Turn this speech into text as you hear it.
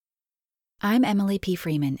I'm Emily P.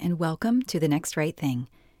 Freeman, and welcome to The Next Right Thing.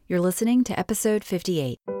 You're listening to episode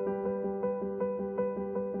 58.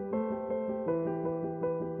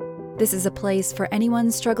 This is a place for anyone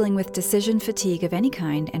struggling with decision fatigue of any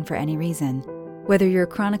kind and for any reason. Whether you're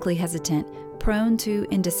chronically hesitant, prone to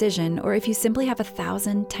indecision, or if you simply have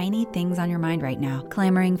 1,000 tiny things on your mind right now,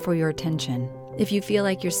 clamoring for your attention. If you feel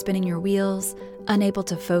like you're spinning your wheels, unable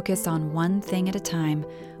to focus on one thing at a time,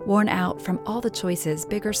 worn out from all the choices,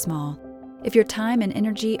 big or small. If your time and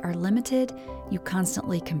energy are limited, you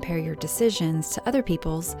constantly compare your decisions to other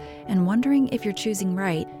people's and wondering if you're choosing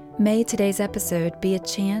right, may today's episode be a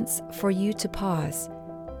chance for you to pause,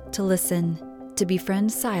 to listen, to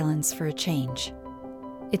befriend silence for a change.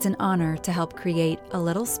 It's an honor to help create a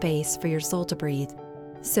little space for your soul to breathe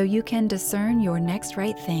so you can discern your next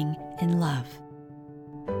right thing in love.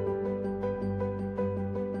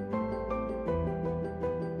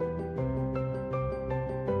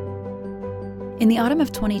 In the autumn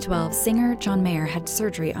of 2012, singer John Mayer had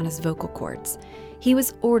surgery on his vocal cords. He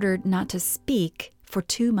was ordered not to speak for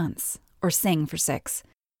 2 months, or sing for 6.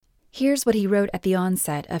 Here's what he wrote at the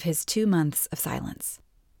onset of his 2 months of silence.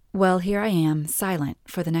 Well, here I am, silent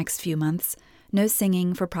for the next few months. No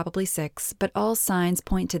singing for probably 6, but all signs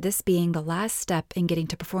point to this being the last step in getting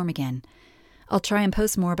to perform again. I'll try and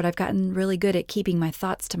post more, but I've gotten really good at keeping my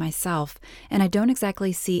thoughts to myself, and I don't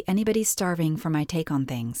exactly see anybody starving for my take on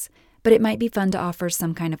things. But it might be fun to offer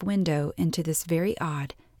some kind of window into this very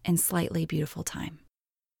odd and slightly beautiful time.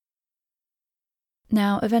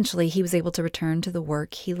 Now, eventually, he was able to return to the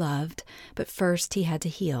work he loved, but first he had to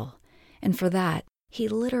heal. And for that, he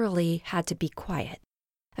literally had to be quiet,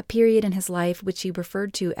 a period in his life which he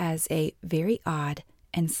referred to as a very odd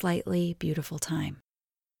and slightly beautiful time.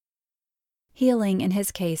 Healing, in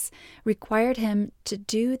his case, required him to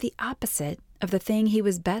do the opposite of the thing he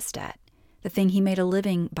was best at, the thing he made a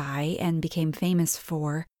living by and became famous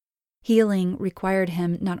for. Healing required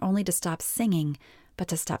him not only to stop singing, but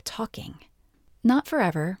to stop talking. Not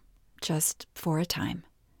forever, just for a time.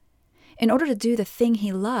 In order to do the thing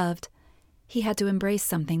he loved, he had to embrace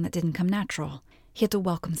something that didn't come natural. He had to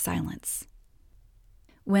welcome silence.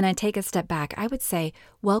 When I take a step back, I would say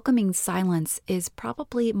welcoming silence is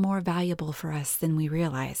probably more valuable for us than we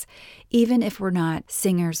realize, even if we're not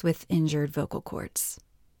singers with injured vocal cords.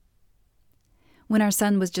 When our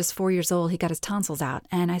son was just 4 years old, he got his tonsils out,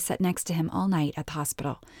 and I sat next to him all night at the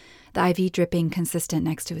hospital, the IV dripping consistent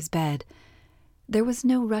next to his bed. There was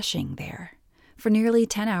no rushing there. For nearly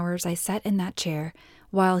 10 hours, I sat in that chair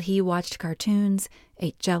while he watched cartoons,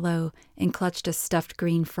 ate Jell-O, and clutched a stuffed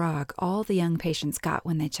green frog all the young patients got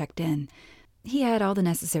when they checked in. He had all the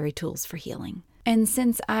necessary tools for healing. And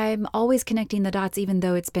since I'm always connecting the dots, even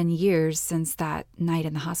though it's been years since that night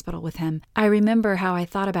in the hospital with him, I remember how I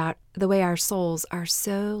thought about the way our souls are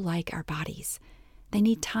so like our bodies. They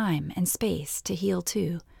need time and space to heal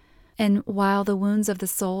too. And while the wounds of the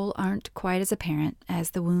soul aren't quite as apparent as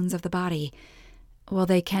the wounds of the body, well,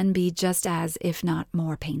 they can be just as, if not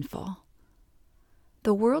more, painful.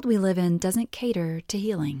 The world we live in doesn't cater to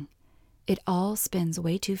healing. It all spins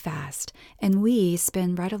way too fast, and we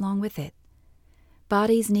spin right along with it.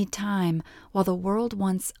 Bodies need time, while the world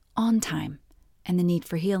wants on time, and the need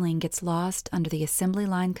for healing gets lost under the assembly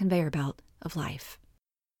line conveyor belt of life.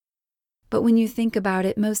 But when you think about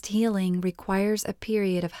it, most healing requires a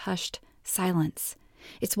period of hushed silence.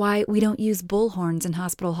 It's why we don't use bullhorns in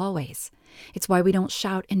hospital hallways. It's why we don't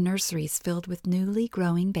shout in nurseries filled with newly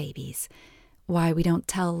growing babies. Why we don't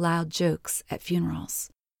tell loud jokes at funerals.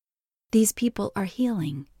 These people are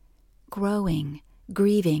healing, growing,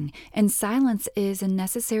 grieving, and silence is a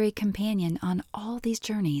necessary companion on all these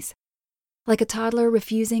journeys. Like a toddler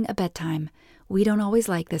refusing a bedtime, we don't always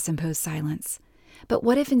like this imposed silence. But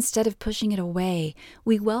what if instead of pushing it away,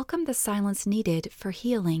 we welcome the silence needed for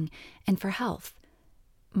healing and for health?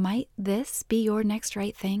 Might this be your next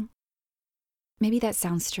right thing? Maybe that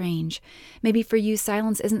sounds strange. Maybe for you,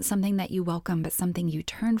 silence isn't something that you welcome, but something you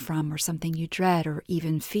turn from or something you dread or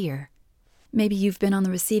even fear. Maybe you've been on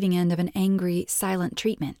the receiving end of an angry, silent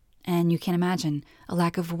treatment, and you can't imagine a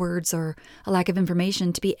lack of words or a lack of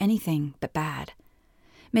information to be anything but bad.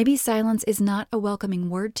 Maybe silence is not a welcoming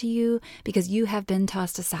word to you because you have been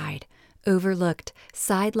tossed aside, overlooked,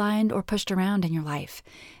 sidelined, or pushed around in your life.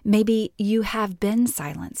 Maybe you have been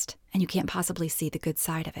silenced, and you can't possibly see the good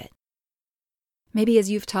side of it. Maybe as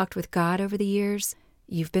you've talked with God over the years,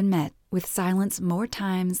 you've been met with silence more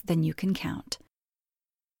times than you can count.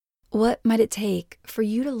 What might it take for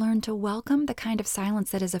you to learn to welcome the kind of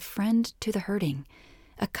silence that is a friend to the hurting,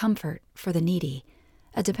 a comfort for the needy,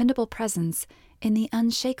 a dependable presence in the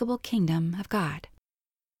unshakable kingdom of God?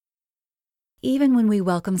 even when we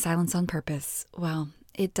welcome silence on purpose, well,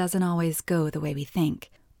 it doesn't always go the way we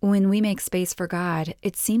think. When we make space for God,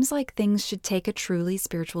 it seems like things should take a truly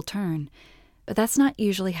spiritual turn, but that's not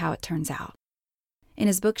usually how it turns out. In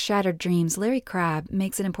his book Shattered Dreams, Larry Crabb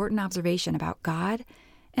makes an important observation about God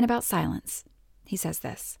and about silence. He says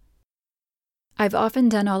this: "I've often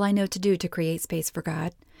done all I know to do to create space for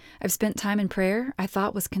God. I've spent time in prayer I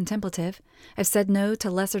thought was contemplative. I've said no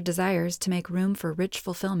to lesser desires to make room for rich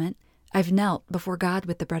fulfillment. I've knelt before God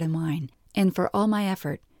with the bread and wine, and for all my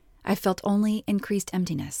effort, I felt only increased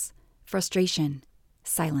emptiness, frustration,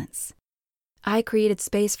 silence. I created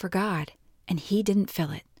space for God, and He didn't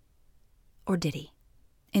fill it. Or did He?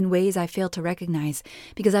 In ways I failed to recognize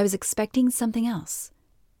because I was expecting something else.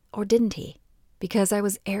 Or didn't He? Because I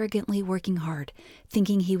was arrogantly working hard,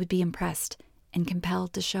 thinking He would be impressed and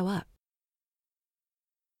compelled to show up."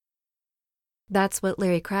 That's what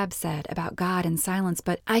Larry Crabb said about God and silence,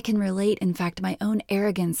 but I can relate. In fact, my own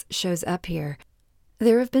arrogance shows up here.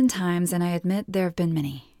 There have been times, and I admit there have been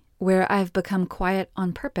many, where I've become quiet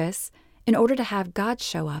on purpose in order to have God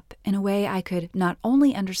show up in a way I could not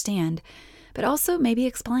only understand, but also maybe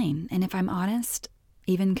explain, and if I'm honest,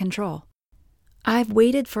 even control. I've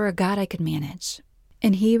waited for a God I could manage,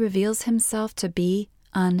 and He reveals Himself to be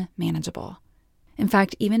unmanageable. In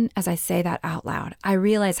fact, even as I say that out loud, I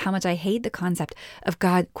realize how much I hate the concept of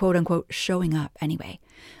God, quote unquote, showing up anyway.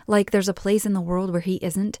 Like there's a place in the world where He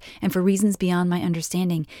isn't, and for reasons beyond my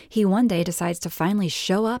understanding, He one day decides to finally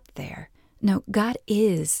show up there. No, God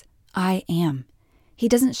is I am. He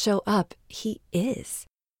doesn't show up, He is.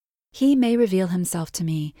 He may reveal Himself to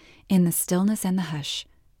me in the stillness and the hush,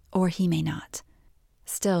 or He may not.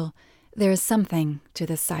 Still, there is something to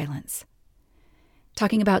this silence.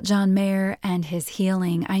 Talking about John Mayer and his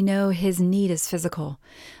healing, I know his need is physical,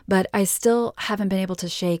 but I still haven't been able to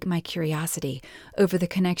shake my curiosity over the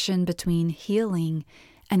connection between healing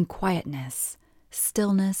and quietness,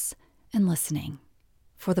 stillness and listening,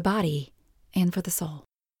 for the body and for the soul.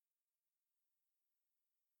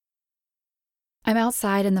 I'm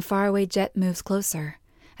outside and the faraway jet moves closer.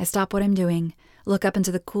 I stop what I'm doing, look up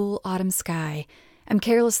into the cool autumn sky. I'm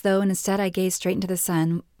careless though, and instead I gaze straight into the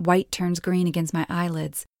sun. White turns green against my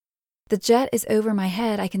eyelids. The jet is over my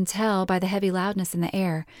head, I can tell by the heavy loudness in the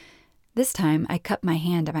air. This time I cup my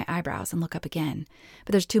hand at my eyebrows and look up again,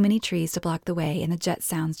 but there's too many trees to block the way, and the jet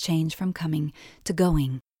sounds change from coming to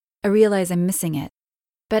going. I realize I'm missing it.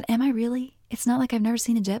 But am I really? It's not like I've never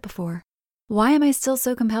seen a jet before. Why am I still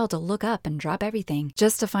so compelled to look up and drop everything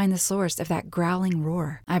just to find the source of that growling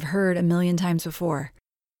roar I've heard a million times before?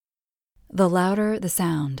 The louder the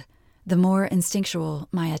sound, the more instinctual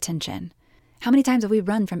my attention. How many times have we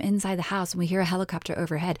run from inside the house when we hear a helicopter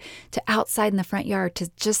overhead to outside in the front yard to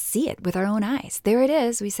just see it with our own eyes? There it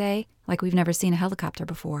is, we say, like we've never seen a helicopter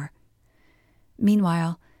before.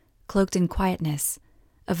 Meanwhile, cloaked in quietness,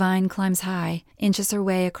 a vine climbs high, inches her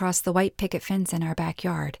way across the white picket fence in our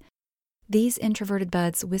backyard. These introverted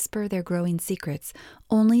buds whisper their growing secrets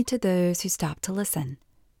only to those who stop to listen.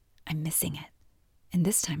 I'm missing it, and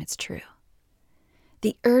this time it's true.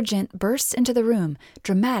 The urgent bursts into the room,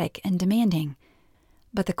 dramatic and demanding.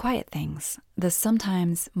 But the quiet things, the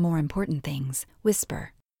sometimes more important things,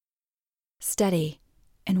 whisper, steady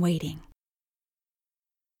and waiting.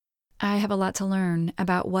 I have a lot to learn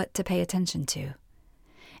about what to pay attention to.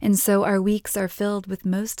 And so our weeks are filled with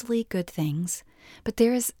mostly good things, but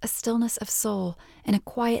there is a stillness of soul and a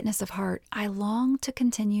quietness of heart I long to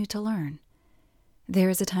continue to learn. There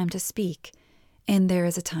is a time to speak, and there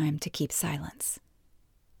is a time to keep silence.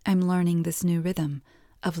 I'm learning this new rhythm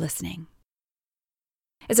of listening.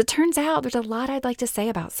 As it turns out, there's a lot I'd like to say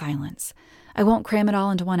about silence. I won't cram it all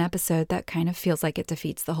into one episode. That kind of feels like it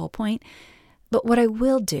defeats the whole point. But what I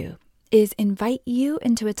will do is invite you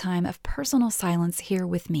into a time of personal silence here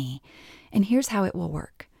with me. And here's how it will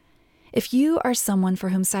work. If you are someone for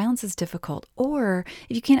whom silence is difficult, or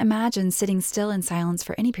if you can't imagine sitting still in silence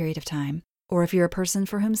for any period of time, or if you're a person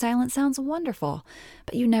for whom silence sounds wonderful,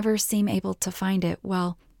 but you never seem able to find it,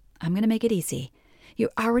 well, I'm going to make it easy.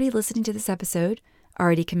 You're already listening to this episode,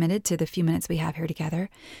 already committed to the few minutes we have here together.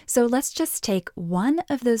 So let's just take one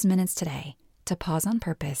of those minutes today to pause on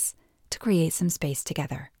purpose, to create some space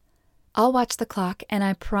together. I'll watch the clock, and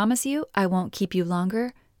I promise you I won't keep you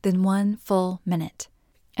longer than 1 full minute.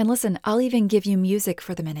 And listen, I'll even give you music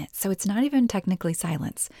for the minute, so it's not even technically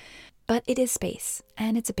silence. But it is space,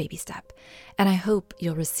 and it's a baby step, and I hope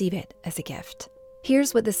you'll receive it as a gift.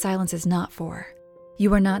 Here's what this silence is not for.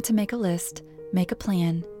 You are not to make a list, make a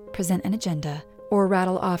plan, present an agenda, or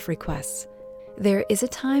rattle off requests. There is a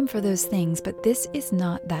time for those things, but this is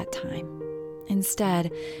not that time.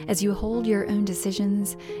 Instead, as you hold your own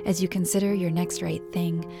decisions, as you consider your next right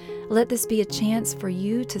thing, let this be a chance for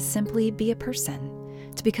you to simply be a person,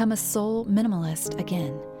 to become a soul minimalist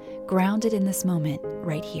again, grounded in this moment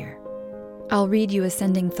right here. I'll read you a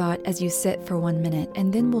sending thought as you sit for 1 minute,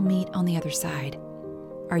 and then we'll meet on the other side.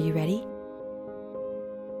 Are you ready?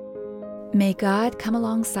 May God come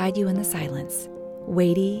alongside you in the silence,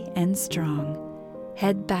 weighty and strong,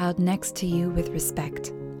 head bowed next to you with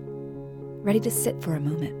respect, ready to sit for a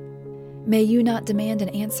moment. May you not demand an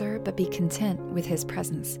answer, but be content with His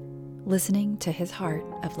presence, listening to His heart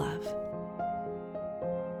of love.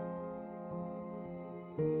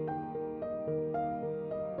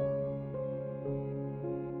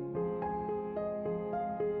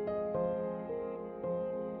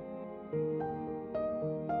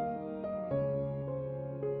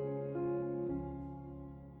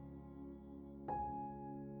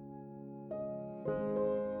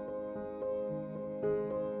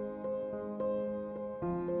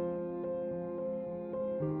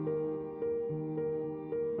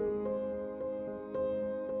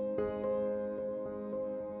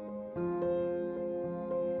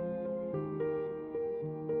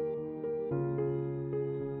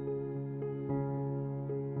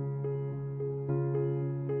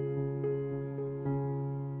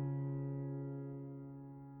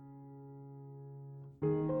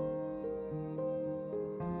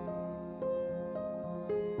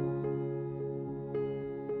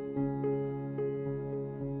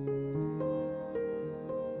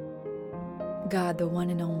 God, the one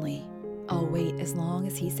and only, I'll wait as long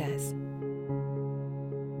as He says.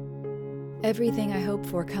 Everything I hope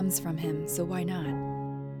for comes from Him, so why not?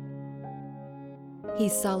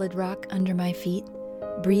 He's solid rock under my feet,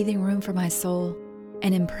 breathing room for my soul,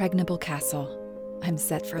 an impregnable castle. I'm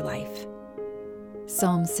set for life.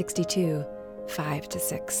 Psalm 62,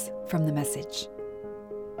 5-6 from the Message.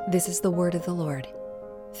 This is the word of the Lord.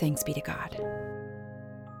 Thanks be to God.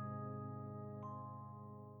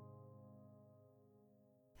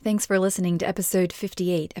 Thanks for listening to episode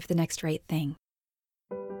 58 of The Next Right Thing.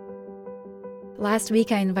 Last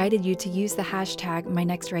week, I invited you to use the hashtag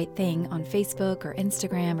 #MyNextRightThing on Facebook or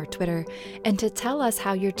Instagram or Twitter, and to tell us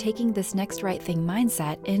how you're taking this next right thing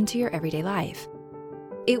mindset into your everyday life.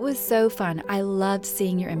 It was so fun. I loved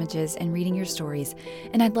seeing your images and reading your stories,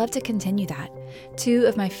 and I'd love to continue that. Two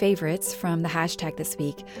of my favorites from the hashtag this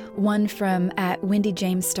week, one from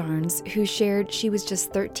 @WendyJamesStarnes, who shared she was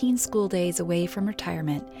just 13 school days away from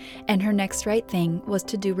retirement, and her next right thing was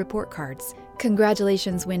to do report cards.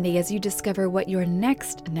 Congratulations, Wendy, as you discover what your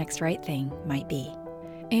next right thing might be.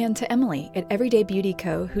 And to Emily at Everyday Beauty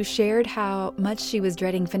Co., who shared how much she was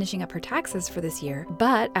dreading finishing up her taxes for this year,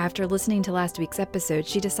 but after listening to last week's episode,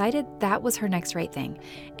 she decided that was her next right thing,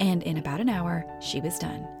 and in about an hour, she was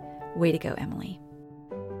done. Way to go, Emily.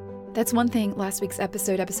 That's one thing last week's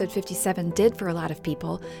episode 57, did for a lot of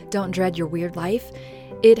people. Don't dread your weird life.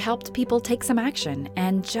 It helped people take some action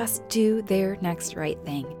and just do their next right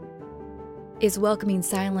thing. Is welcoming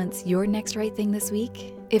silence your next right thing this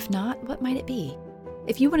week? If not, what might it be?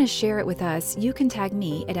 If you want to share it with us, you can tag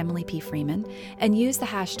me at Emily P. Freeman and use the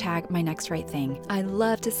hashtag #MyNextRightThing. I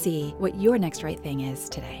love to see what your next right thing is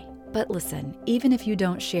today. But listen, even if you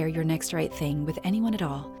don't share your next right thing with anyone at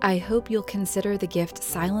all, I hope you'll consider the gift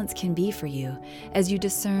silence can be for you as you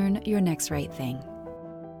discern your next right thing.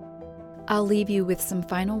 I'll leave you with some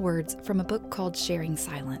final words from a book called Sharing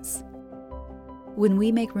Silence. When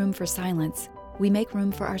we make room for silence, we make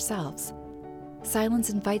room for ourselves. Silence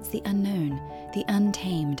invites the unknown, the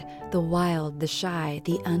untamed, the wild, the shy,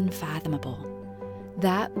 the unfathomable,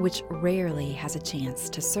 that which rarely has a chance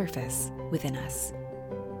to surface within us.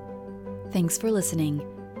 Thanks for listening,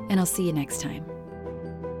 and I'll see you next time.